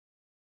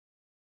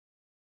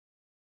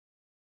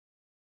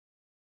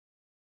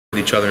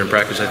each other in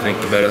practice, I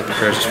think the better that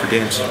prepares us for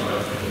games.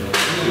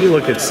 You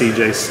look at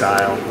CJ's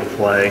style of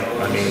play.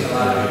 I mean,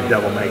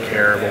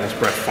 devil-may-care, almost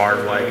Brett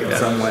Favre-like in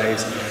some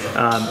ways.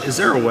 Is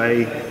there a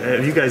way,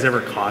 have you guys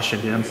ever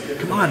cautioned him,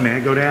 come on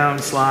man, go down,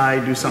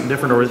 slide, do something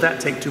different, or does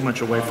that take too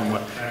much away from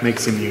what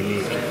makes him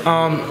unique?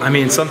 I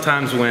mean,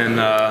 sometimes when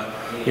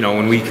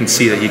when we can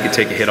see that he could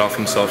take a hit off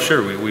himself,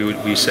 sure,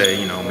 we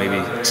say,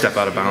 maybe step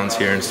out of bounds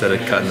here instead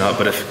of cutting up.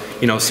 But if,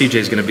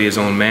 CJ's going to be his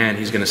own man,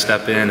 he's going to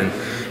step in and,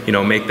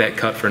 make that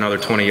cut for another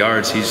 20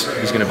 yards, he's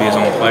going to be his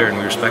own player, and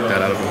we respect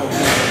that out of him.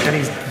 And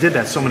he did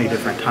that so many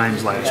different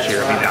times last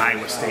year. I mean, the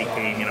Iowa State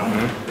game,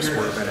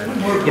 swerving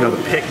it.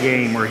 The Pitt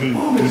game where he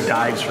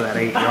dives for that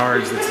 8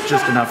 yards, that's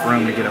just enough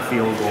room to get a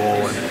field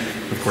goal. And,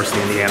 of course,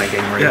 the Indiana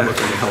game where he looked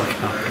like a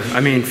helicopter.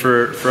 I mean,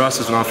 for us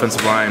as an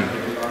offensive line,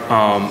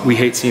 we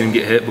hate seeing him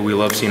get hit, but we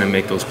love seeing him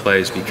make those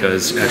plays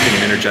because I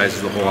think it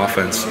energizes the whole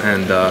offense,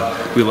 and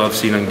we love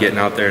seeing him getting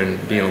out there and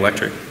being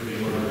electric.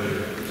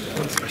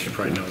 I should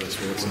probably know this,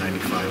 but what's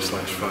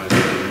 95/5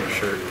 on your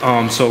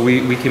shirt? So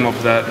we came up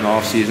with that in the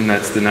off season.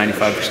 That's the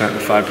 95% and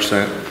the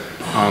 5%.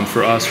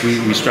 For us,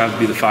 we strive to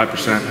be the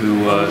 5%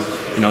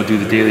 who do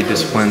the daily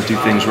disciplines, do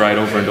things right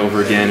over and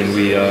over again, and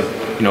we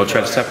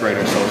try to separate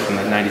ourselves from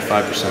that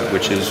 95%,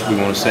 which is, we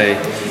want to say,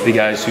 the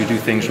guys who do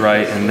things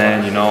right and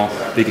then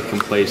they get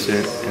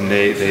complacent and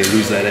they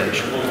lose that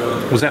edge.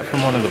 Was that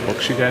from one of the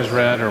books you guys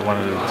read or one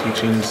of the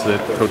teachings that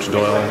Coach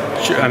Doyle?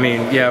 Sure. I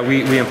mean, yeah,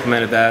 we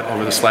implemented that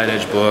over the Slide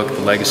Edge book, the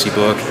Legacy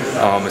book,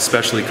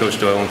 especially Coach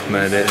Doyle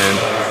implemented it,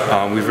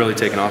 and we've really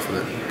taken off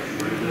with it.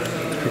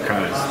 Who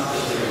kind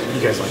of,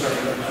 you guys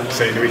like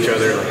saying to each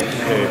other, like,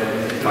 hey,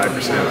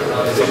 5%,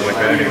 something like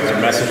that? Is there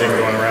messaging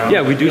going around?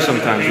 Yeah, we do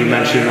sometimes. We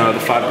mention the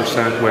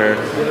 5% where,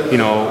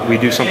 we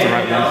do something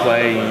right one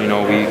play,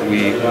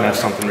 we mess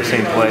something, the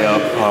same play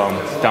up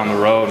down the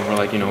road, and we're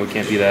like, we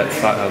can't be that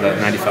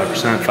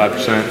 95%,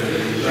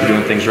 5%. You're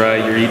doing things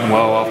right, you're eating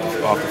well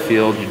off the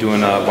field, you're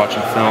doing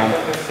watching film.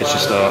 It's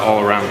just all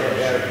around.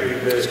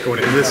 Just going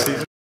into this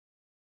season.